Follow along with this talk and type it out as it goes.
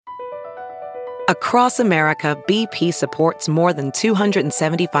Across America, BP supports more than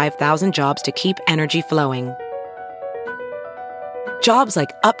 275,000 jobs to keep energy flowing. Jobs like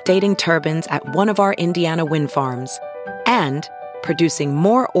updating turbines at one of our Indiana wind farms and producing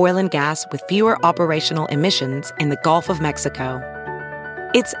more oil and gas with fewer operational emissions in the Gulf of Mexico.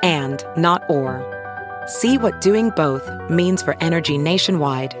 It's and, not or. See what doing both means for energy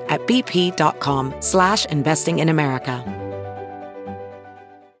nationwide at bp.com/investing in America.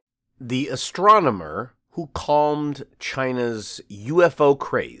 The astronomer who calmed China's UFO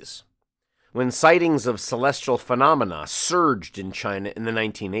craze. When sightings of celestial phenomena surged in China in the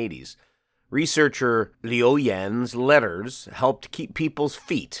 1980s, researcher Liu Yan's letters helped keep people's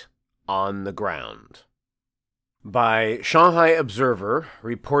feet on the ground. By Shanghai Observer,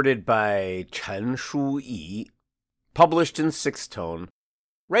 reported by Chen Shuyi, published in sixth tone,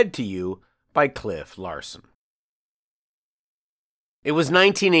 read to you by Cliff Larson. It was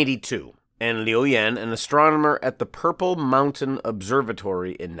 1982, and Liu Yan, an astronomer at the Purple Mountain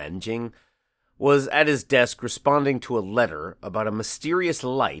Observatory in Nanjing, was at his desk responding to a letter about a mysterious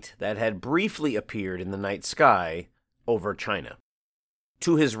light that had briefly appeared in the night sky over China.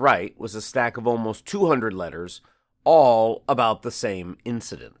 To his right was a stack of almost 200 letters, all about the same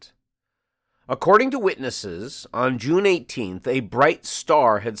incident. According to witnesses, on June 18th, a bright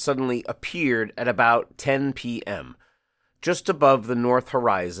star had suddenly appeared at about 10 p.m., just above the north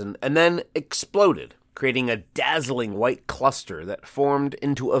horizon, and then exploded, creating a dazzling white cluster that formed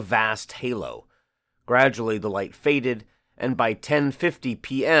into a vast halo. Gradually, the light faded, and by 10:50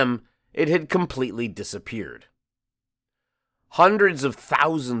 p.m., it had completely disappeared. Hundreds of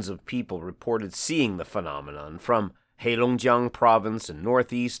thousands of people reported seeing the phenomenon, from Heilongjiang province in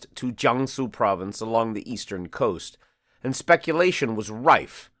northeast to Jiangsu province along the eastern coast, and speculation was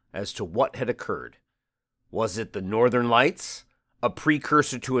rife as to what had occurred. Was it the Northern Lights? A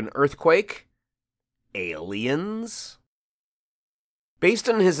precursor to an earthquake? Aliens? Based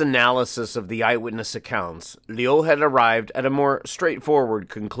on his analysis of the eyewitness accounts, Liu had arrived at a more straightforward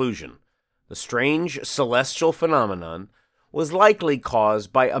conclusion. The strange celestial phenomenon was likely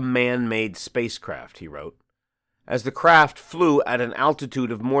caused by a man-made spacecraft, he wrote. As the craft flew at an altitude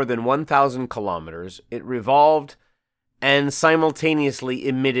of more than 1,000 kilometers, it revolved and simultaneously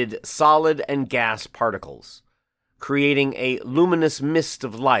emitted solid and gas particles, creating a luminous mist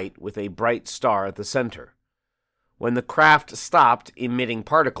of light with a bright star at the center. When the craft stopped emitting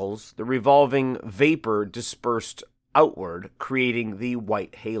particles, the revolving vapor dispersed outward, creating the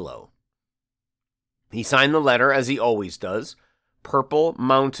white halo. He signed the letter, as he always does, Purple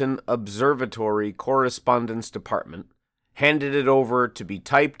Mountain Observatory Correspondence Department, handed it over to be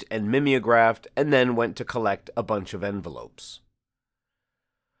typed and mimeographed, and then went to collect a bunch of envelopes.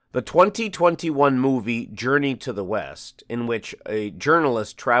 The 2021 movie Journey to the West, in which a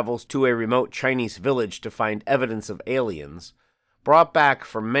journalist travels to a remote Chinese village to find evidence of aliens, brought back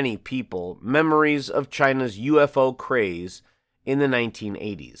for many people memories of China's UFO craze in the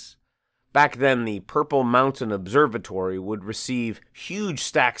 1980s. Back then, the Purple Mountain Observatory would receive huge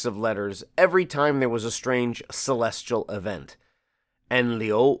stacks of letters every time there was a strange celestial event, and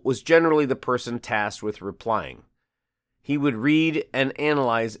Liu was generally the person tasked with replying. He would read and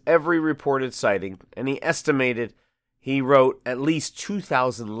analyze every reported sighting, and he estimated he wrote at least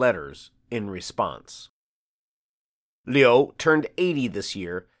 2,000 letters in response. Liu turned 80 this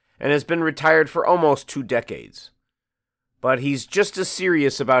year and has been retired for almost 2 decades. But he's just as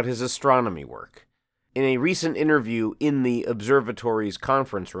serious about his astronomy work. In a recent interview in the observatory's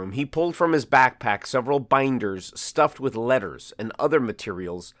conference room, he pulled from his backpack several binders stuffed with letters and other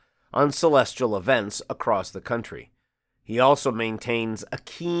materials on celestial events across the country. He also maintains a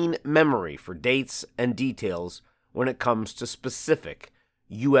keen memory for dates and details when it comes to specific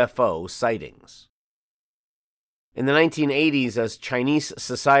UFO sightings. In the 1980s, as Chinese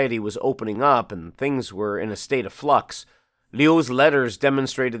society was opening up and things were in a state of flux, Liu's letters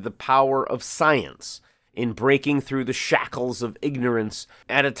demonstrated the power of science in breaking through the shackles of ignorance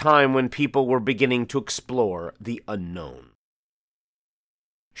at a time when people were beginning to explore the unknown.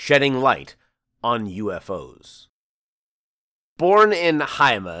 Shedding light on UFOs. Born in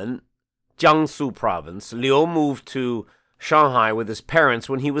Haimen, Jiangsu province, Liu moved to Shanghai with his parents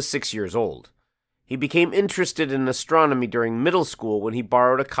when he was 6 years old. He became interested in astronomy during middle school when he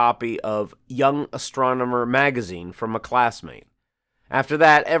borrowed a copy of Young Astronomer magazine from a classmate. After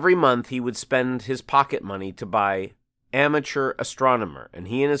that, every month he would spend his pocket money to buy Amateur Astronomer, and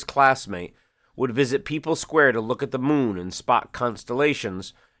he and his classmate would visit People's Square to look at the moon and spot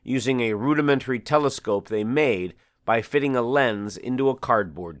constellations using a rudimentary telescope they made by fitting a lens into a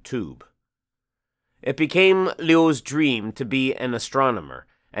cardboard tube. It became Liu's dream to be an astronomer,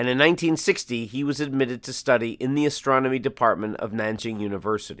 and in 1960 he was admitted to study in the astronomy department of Nanjing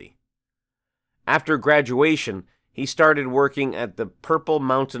University. After graduation, he started working at the Purple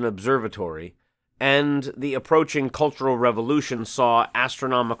Mountain Observatory, and the approaching Cultural Revolution saw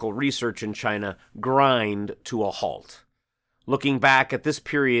astronomical research in China grind to a halt. Looking back at this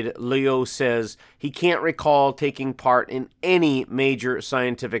period, Liu says he can't recall taking part in any major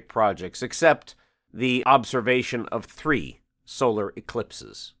scientific projects except the observation of 3 solar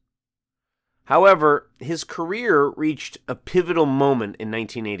eclipses. However, his career reached a pivotal moment in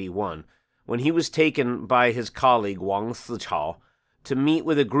 1981 when he was taken by his colleague Wang Sichao to meet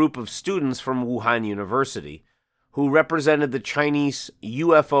with a group of students from Wuhan University who represented the Chinese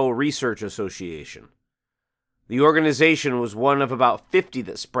UFO Research Association. The organization was one of about 50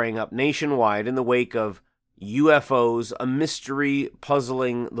 that sprang up nationwide in the wake of UFOs, a Mystery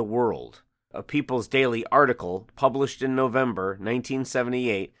Puzzling the World, a People's Daily article published in November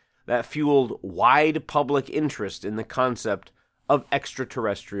 1978 that fueled wide public interest in the concept of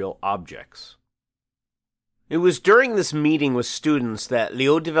extraterrestrial objects. It was during this meeting with students that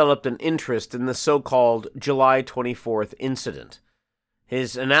Liu developed an interest in the so-called July 24th incident,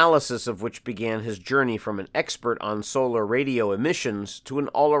 his analysis of which began his journey from an expert on solar radio emissions to an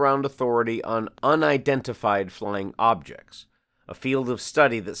all-around authority on unidentified flying objects, a field of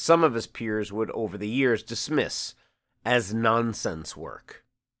study that some of his peers would over the years dismiss as nonsense work.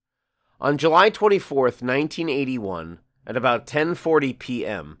 On July 24th, 1981, at about 10:40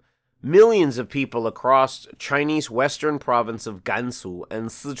 p.m., millions of people across Chinese western province of Gansu and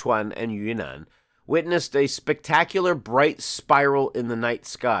Sichuan and Yunnan witnessed a spectacular bright spiral in the night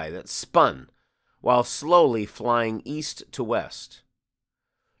sky that spun while slowly flying east to west.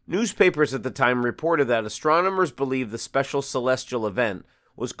 Newspapers at the time reported that astronomers believed the special celestial event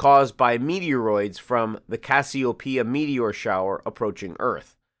was caused by meteoroids from the Cassiopeia meteor shower approaching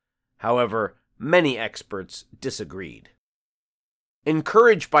Earth. However, many experts disagreed.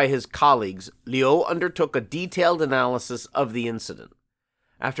 Encouraged by his colleagues, Liu undertook a detailed analysis of the incident.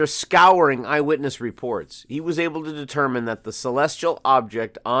 After scouring eyewitness reports, he was able to determine that the celestial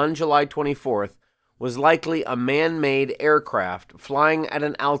object on July 24th was likely a man-made aircraft flying at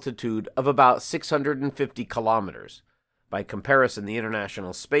an altitude of about 650 kilometers. By comparison, the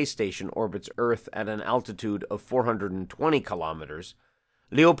International Space Station orbits Earth at an altitude of 420 kilometers.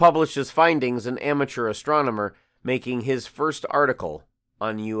 Liu published his findings in Amateur Astronomer, making his first article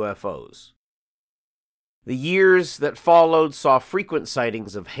on UFOs. The years that followed saw frequent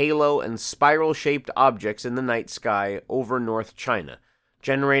sightings of halo and spiral-shaped objects in the night sky over North China,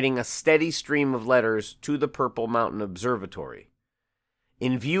 generating a steady stream of letters to the Purple Mountain Observatory.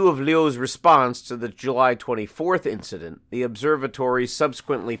 In view of Liu's response to the July 24th incident, the observatory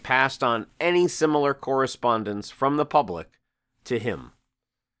subsequently passed on any similar correspondence from the public to him.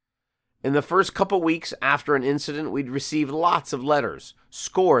 In the first couple weeks after an incident, we'd receive lots of letters,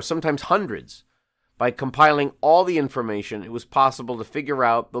 scores, sometimes hundreds. By compiling all the information, it was possible to figure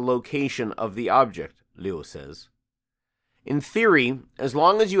out the location of the object, Liu says. In theory, as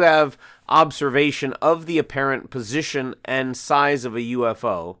long as you have observation of the apparent position and size of a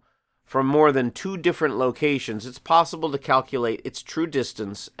UFO from more than 2 different locations, it's possible to calculate its true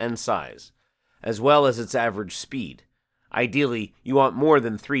distance and size, as well as its average speed. Ideally, you want more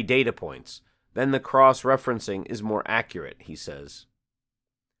than 3 data points. Then the cross-referencing is more accurate, he says.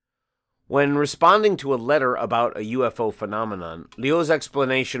 When responding to a letter about a UFO phenomenon, Liu's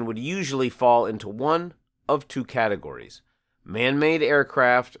explanation would usually fall into one of 2 categories: man-made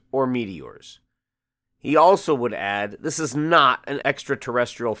aircraft or meteors. He also would add, this is not an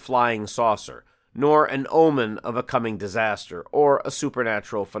extraterrestrial flying saucer, nor an omen of a coming disaster or a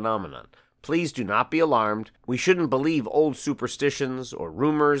supernatural phenomenon. Please do not be alarmed. We shouldn't believe old superstitions or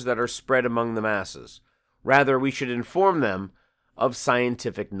rumors that are spread among the masses. Rather, we should inform them of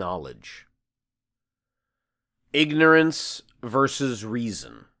scientific knowledge. Ignorance versus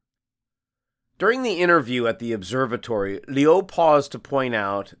reason. During the interview at the observatory, Liu paused to point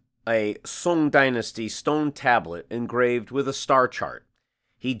out a Song Dynasty stone tablet engraved with a star chart.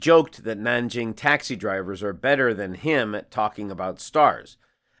 He joked that Nanjing taxi drivers are better than him at talking about stars,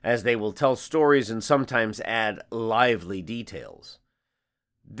 as they will tell stories and sometimes add lively details.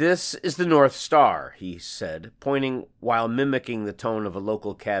 This is the North Star, he said, pointing while mimicking the tone of a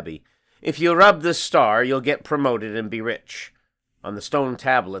local cabbie. If you rub this star, you'll get promoted and be rich. On the stone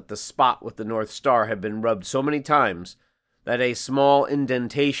tablet, the spot with the North Star had been rubbed so many times that a small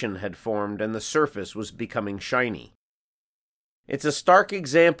indentation had formed and the surface was becoming shiny. It's a stark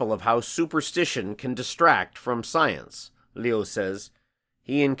example of how superstition can distract from science, Liu says.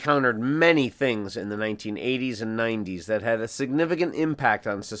 He encountered many things in the 1980s and 90s that had a significant impact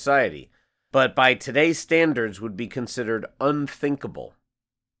on society, but by today's standards would be considered unthinkable.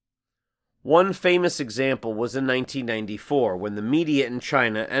 One famous example was in 1994 when the media in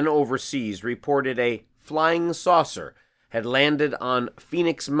China and overseas reported a flying saucer had landed on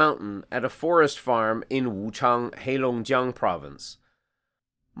Phoenix Mountain at a forest farm in Wuchang, Heilongjiang province.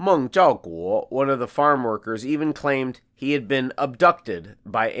 Meng Zhaoguo, one of the farm workers, even claimed he had been abducted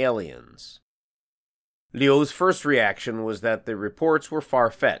by aliens. Liu's first reaction was that the reports were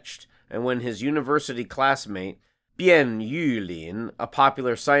far-fetched, and when his university classmate, Bian Yulin, a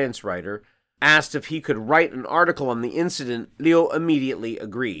popular science writer, asked if he could write an article on the incident, Liu immediately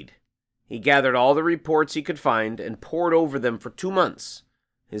agreed. He gathered all the reports he could find and pored over them for 2 months.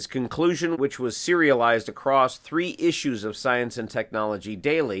 His conclusion, which was serialized across 3 issues of Science and Technology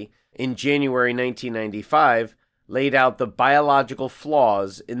Daily in January 1995, laid out the biological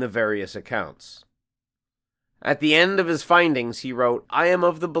flaws in the various accounts. At the end of his findings, he wrote, "I am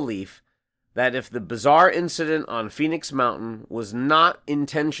of the belief that if the bizarre incident on Phoenix Mountain was not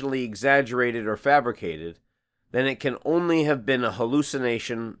intentionally exaggerated or fabricated, then it can only have been a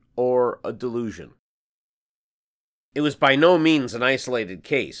hallucination or a delusion." It was by no means an isolated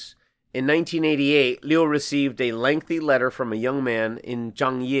case. In 1988, Liu received a lengthy letter from a young man in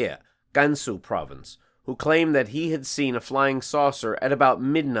Zhangye, Gansu province, who claimed that he had seen a flying saucer at about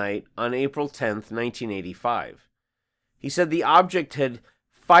midnight on April 10, 1985. He said the object had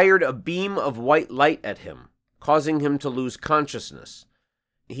fired a beam of white light at him, causing him to lose consciousness.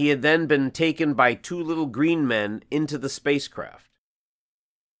 He had then been taken by 2 little green men into the spacecraft.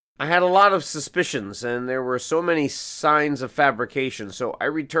 "I had a lot of suspicions, and there were so many signs of fabrication, so I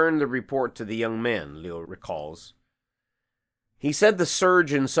returned the report to the young man," Liu recalls. He said the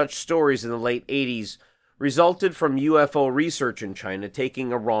surge in such stories in the late 80s resulted from UFO research in China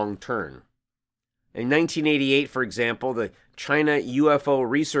taking a wrong turn. In 1988, for example, the China UFO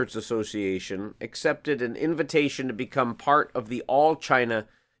Research Association accepted an invitation to become part of the All-China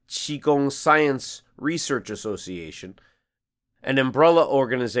Qigong Science Research Association, an umbrella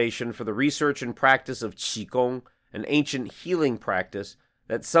organization for the research and practice of Qigong, an ancient healing practice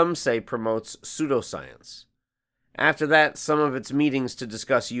that some say promotes pseudoscience. After that, some of its meetings to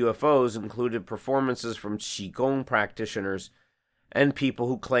discuss UFOs included performances from Qigong practitioners and people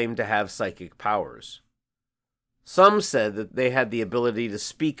who claimed to have psychic powers. Some said that they had the ability to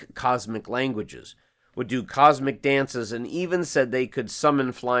speak cosmic languages, would do cosmic dances, and even said they could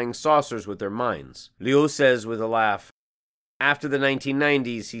summon flying saucers with their minds. Liu says with a laugh, after the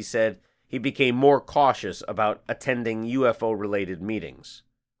 1990s, he said, he became more cautious about attending UFO-related meetings.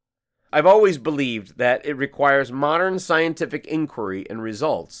 "I've always believed that it requires modern scientific inquiry and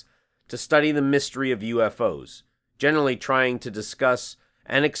results to study the mystery of UFOs, generally trying to discuss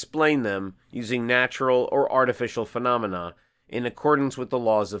and explain them using natural or artificial phenomena in accordance with the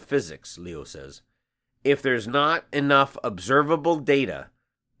laws of physics," Liu says. "If there's not enough observable data,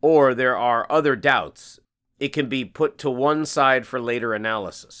 or there are other doubts, it can be put to one side for later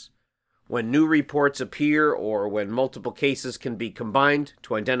analysis. When new reports appear or when multiple cases can be combined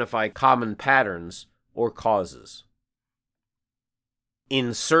to identify common patterns or causes."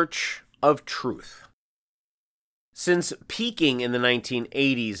 In search of truth. Since peaking in the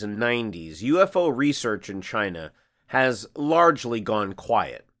 1980s and 90s, UFO research in China has largely gone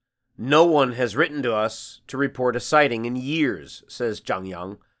quiet. "No one has written to us to report a sighting in years," says Zhang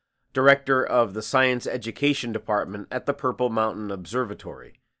Yang, director of the Science Education Department at the Purple Mountain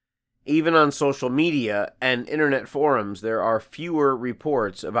Observatory. Even on social media and internet forums, there are fewer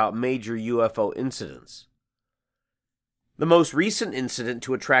reports about major UFO incidents. The most recent incident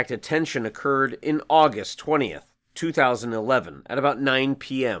to attract attention occurred in August 20th, 2011. At about 9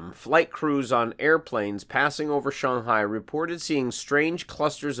 p.m., flight crews on airplanes passing over Shanghai reported seeing strange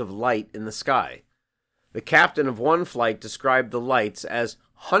clusters of light in the sky. The captain of one flight described the lights as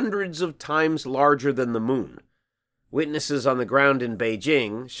hundreds of times larger than the moon. Witnesses on the ground in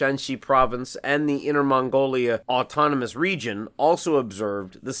Beijing, Shanxi province, and the Inner Mongolia Autonomous Region also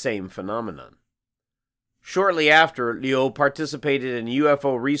observed the same phenomenon. Shortly after, Liu participated in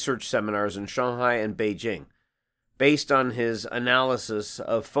UFO research seminars in Shanghai and Beijing. Based on his analysis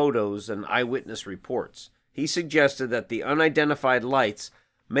of photos and eyewitness reports, he suggested that the unidentified lights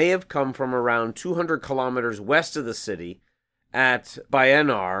may have come from around 200 kilometers west of the city at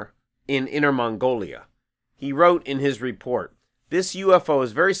Bayanar in Inner Mongolia. He wrote in his report, "This UFO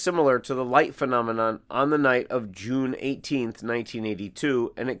is very similar to the light phenomenon on the night of June 18,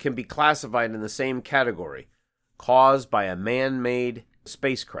 1982, and it can be classified in the same category, caused by a man-made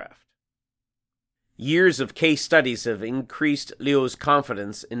spacecraft." Years of case studies have increased Liu's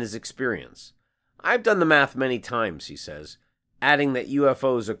confidence in his experience. I've done the math many times, he says, adding that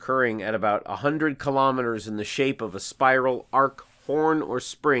UFOs occurring at about 100 kilometers in the shape of a spiral, arc, horn, or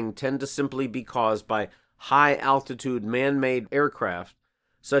spring tend to simply be caused by high-altitude man-made aircraft,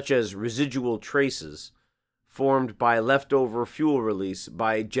 such as residual traces, formed by leftover fuel release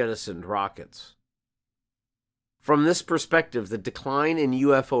by jettisoned rockets. From this perspective, the decline in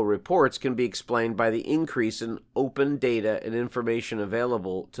UFO reports can be explained by the increase in open data and information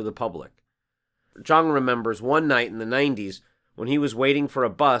available to the public. Zhang remembers one night in the 90s when he was waiting for a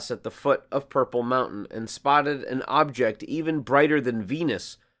bus at the foot of Purple Mountain and spotted an object even brighter than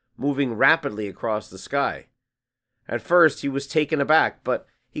Venus moving rapidly across the sky. At first, he was taken aback, but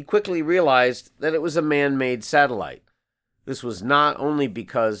he quickly realized that it was a man-made satellite. This was not only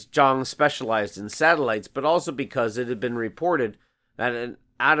because Zhang specialized in satellites, but also because it had been reported that an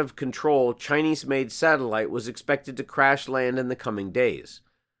out-of-control Chinese-made satellite was expected to crash land in the coming days.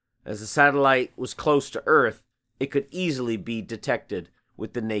 As the satellite was close to Earth, it could easily be detected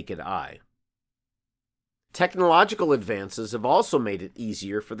with the naked eye. Technological advances have also made it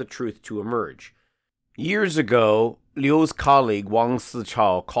easier for the truth to emerge. Years ago, Liu's colleague Wang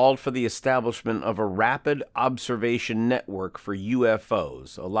Sichao called for the establishment of a rapid observation network for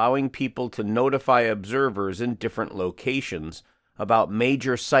UFOs, allowing people to notify observers in different locations about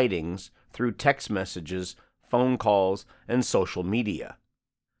major sightings through text messages, phone calls, and social media.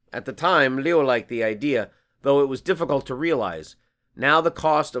 At the time, Liu liked the idea, though it was difficult to realize. Now the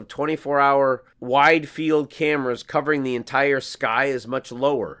cost of 24-hour wide-field cameras covering the entire sky is much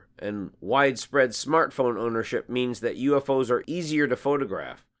lower, and widespread smartphone ownership means that UFOs are easier to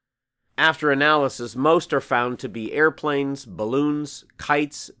photograph. After analysis, most are found to be airplanes, balloons,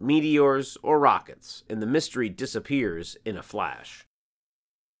 kites, meteors, or rockets, and the mystery disappears in a flash.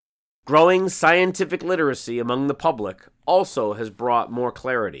 Growing scientific literacy among the public also has brought more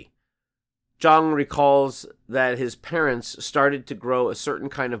clarity. Zhang recalls that his parents started to grow a certain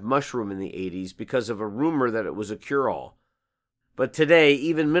kind of mushroom in the 80s because of a rumor that it was a cure-all. But today,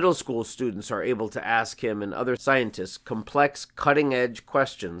 even middle school students are able to ask him and other scientists complex, cutting-edge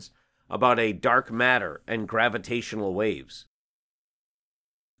questions about a dark matter and gravitational waves.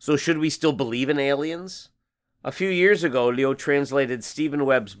 So should we still believe in aliens? A few years ago, Liu translated Stephen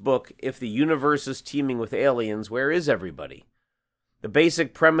Webb's book, If the Universe is Teeming with Aliens, Where is Everybody? The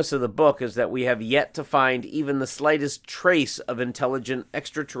basic premise of the book is that we have yet to find even the slightest trace of intelligent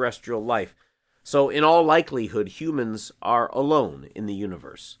extraterrestrial life, so in all likelihood humans are alone in the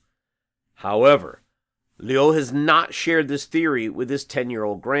universe. However, Liu has not shared this theory with his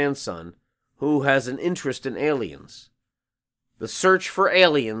 10-year-old grandson, who has an interest in aliens. The search for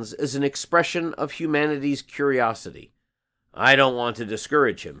aliens is an expression of humanity's curiosity. I don't want to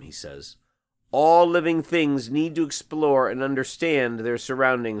discourage him, he says. All living things need to explore and understand their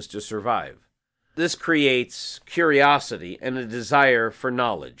surroundings to survive. This creates curiosity and a desire for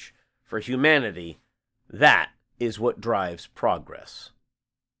knowledge. For humanity, that is what drives progress.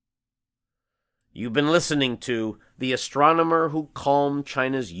 You've been listening to The Astronomer Who Calmed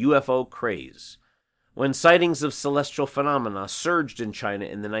China's UFO Craze. When sightings of celestial phenomena surged in China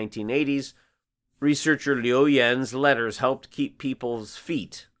in the 1980s, researcher Liu Yan's letters helped keep people's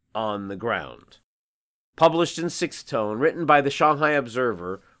feet on the ground. Published in 6th tone, written by the Shanghai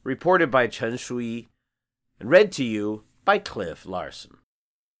Observer, reported by Chen Shui, and read to you by Cliff Larson.